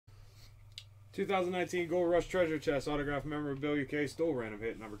2019 Gold Rush Treasure Chest Autograph Memorabilia Case Dual Random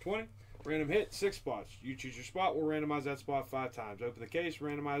Hit number 20. Random hit, 6 spots. You choose your spot, we'll randomize that spot 5 times. Open the case,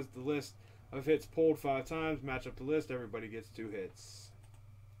 randomize the list of hits pulled 5 times. Match up the list, everybody gets 2 hits.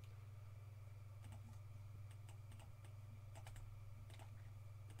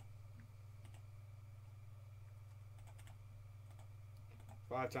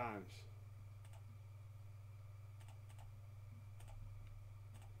 Five times.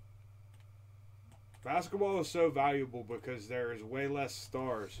 Basketball is so valuable because there is way less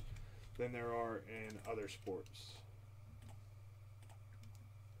stars than there are in other sports.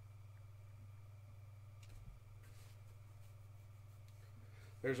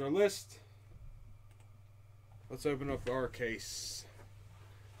 There's our list. Let's open up our case.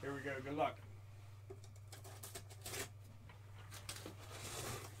 Here we go. Good luck.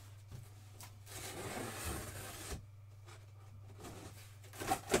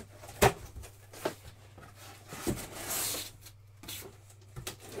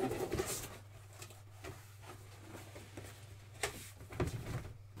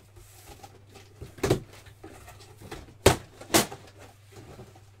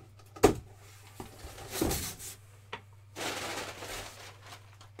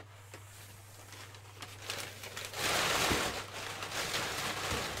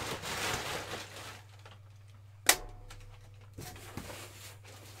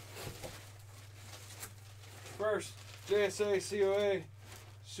 First, JSA COA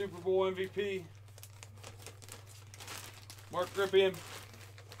Super Bowl MVP, Mark Ripien.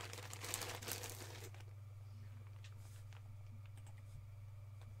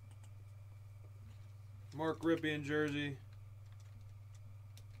 Mark Ripien jersey.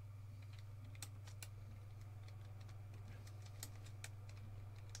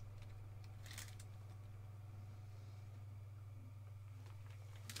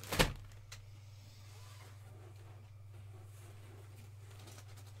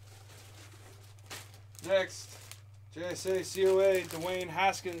 Next, JSA COA Dwayne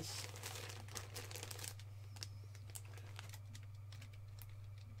Haskins.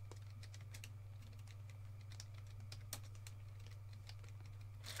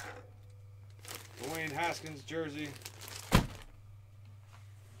 Dwayne Haskins jersey.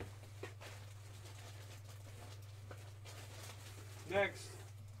 Next,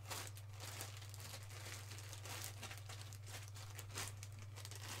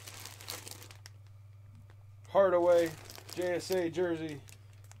 Hardaway JSA jersey.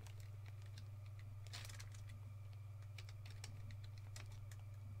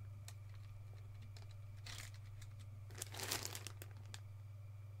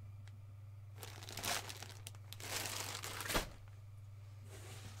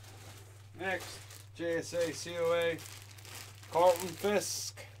 Next, JSA COA Carlton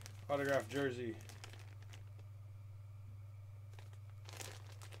Fisk autograph jersey.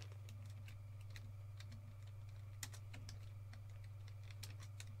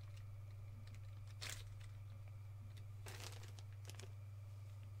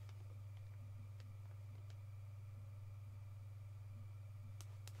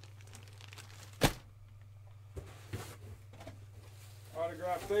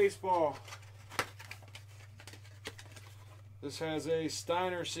 Autograph baseball. This has a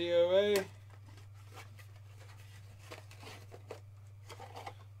Steiner COA.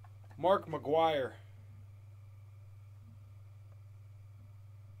 Mark McGuire.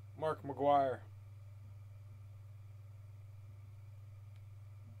 Mark McGuire.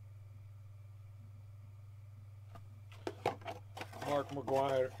 Mark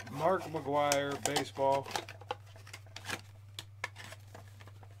McGuire. Mark McGuire baseball.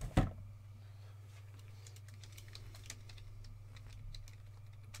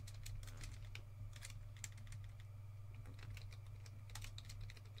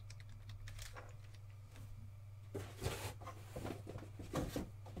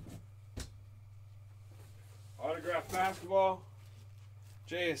 Autograph basketball,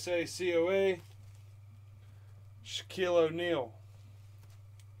 JSA COA, Shaquille O'Neal.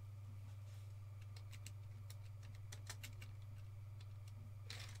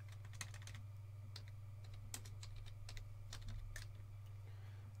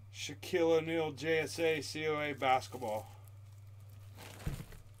 Shaquille O'Neal JSA COA basketball.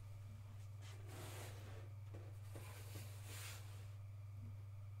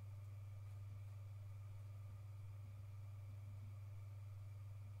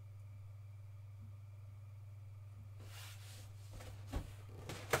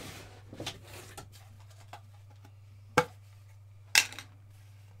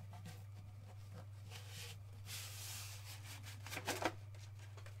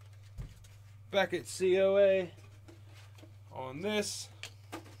 Beckett COA on this,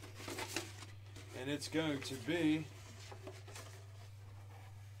 and it's going to be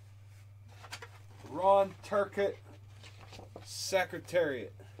Ron Turkett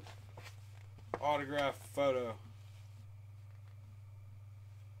Secretariat autograph photo.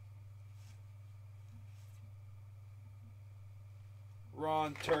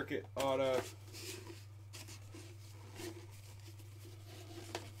 Ron Turkett auto.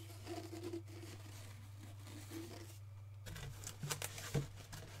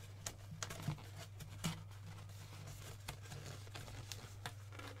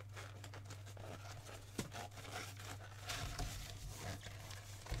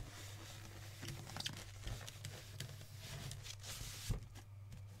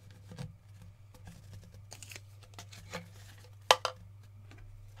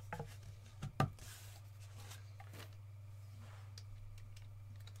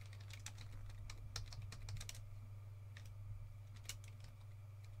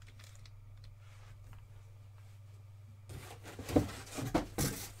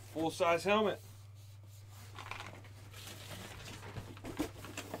 Full-size helmet.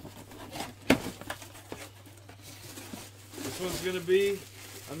 This one's going to be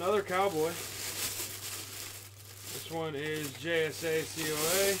another Cowboy. This one is JSA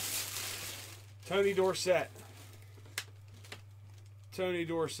COA. Tony Dorsett. Tony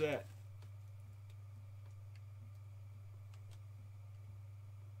Dorsett.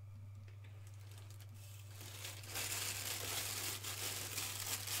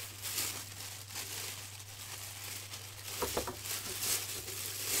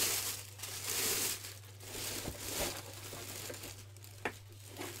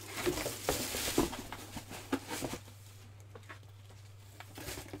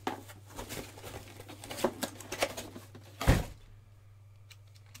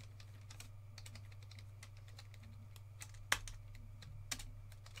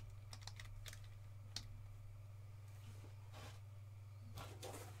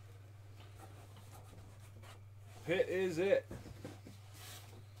 It is it.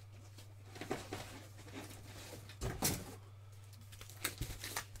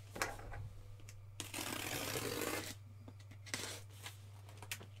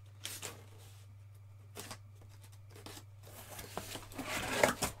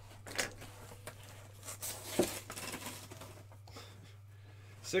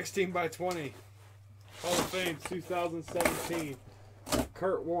 $16 by $20. Hall of Fame 2017.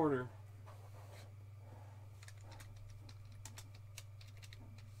 Kurt Warner.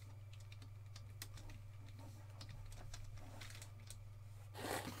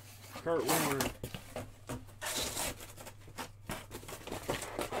 Kurt Warner.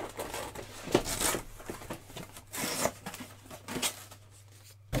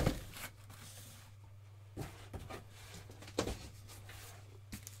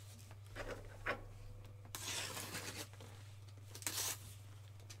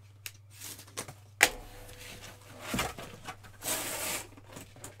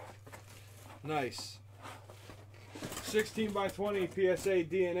 Nice. 16 by 20 PSA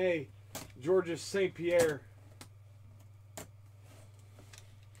DNA, Georges St. Pierre.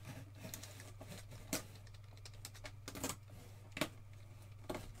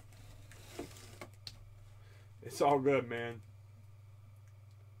 It's all good, man.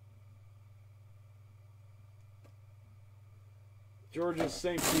 Georges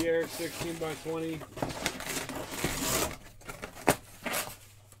St. Pierre, 16 by 20.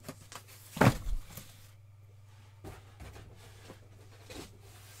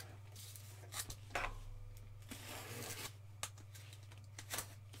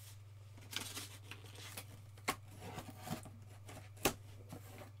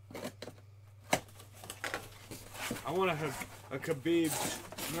 I want to have a Khabib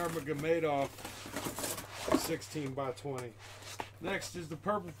Nurmagomedov 16 by 20. Next is the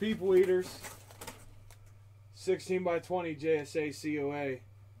Purple People Eaters 16 by 20 JSA COA.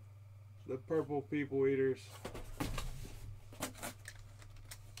 The Purple People Eaters.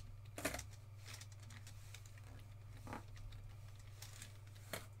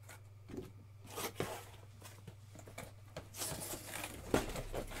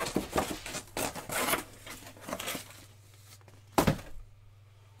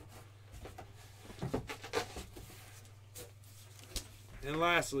 And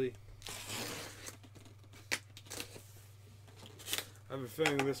lastly, I have a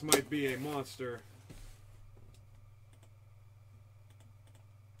feeling this might be a monster.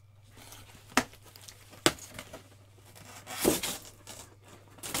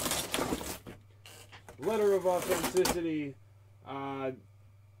 Letter of Authenticity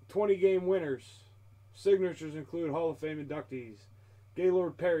 20-game winners. Signatures include Hall of Fame inductees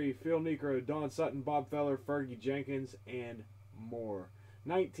Gaylord Perry, Phil Necro, Don Sutton, Bob Feller, Fergie Jenkins, and more.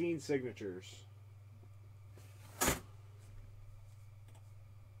 19 signatures.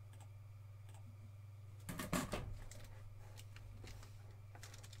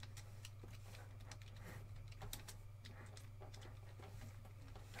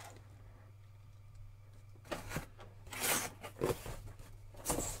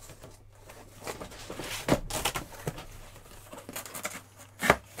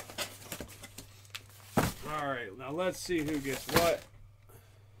 Alright, now let's see who gets what.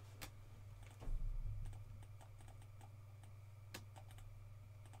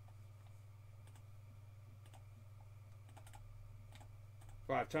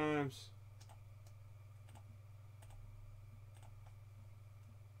 Five times.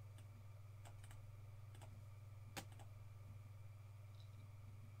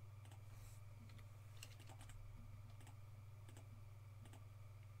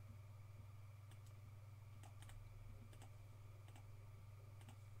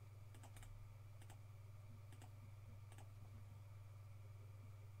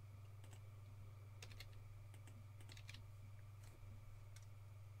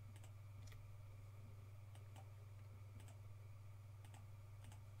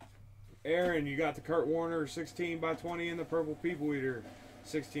 Aaron, you got the Kurt Warner 16 by 20 and the Purple People Eater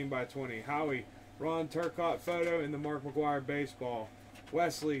 16 by 20. Howie, Ron Turcotte photo in the Mark McGwire baseball.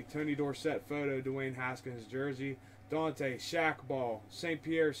 Wesley, Tony Dorsett photo, Dwayne Haskins jersey. Dante, Shaq ball, St.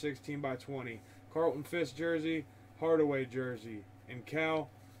 Pierre 16 by 20. Carlton Fisk jersey, Hardaway jersey. And Cal,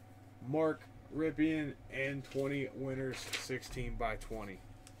 Mark Ripien and 20 winners 16 by 20.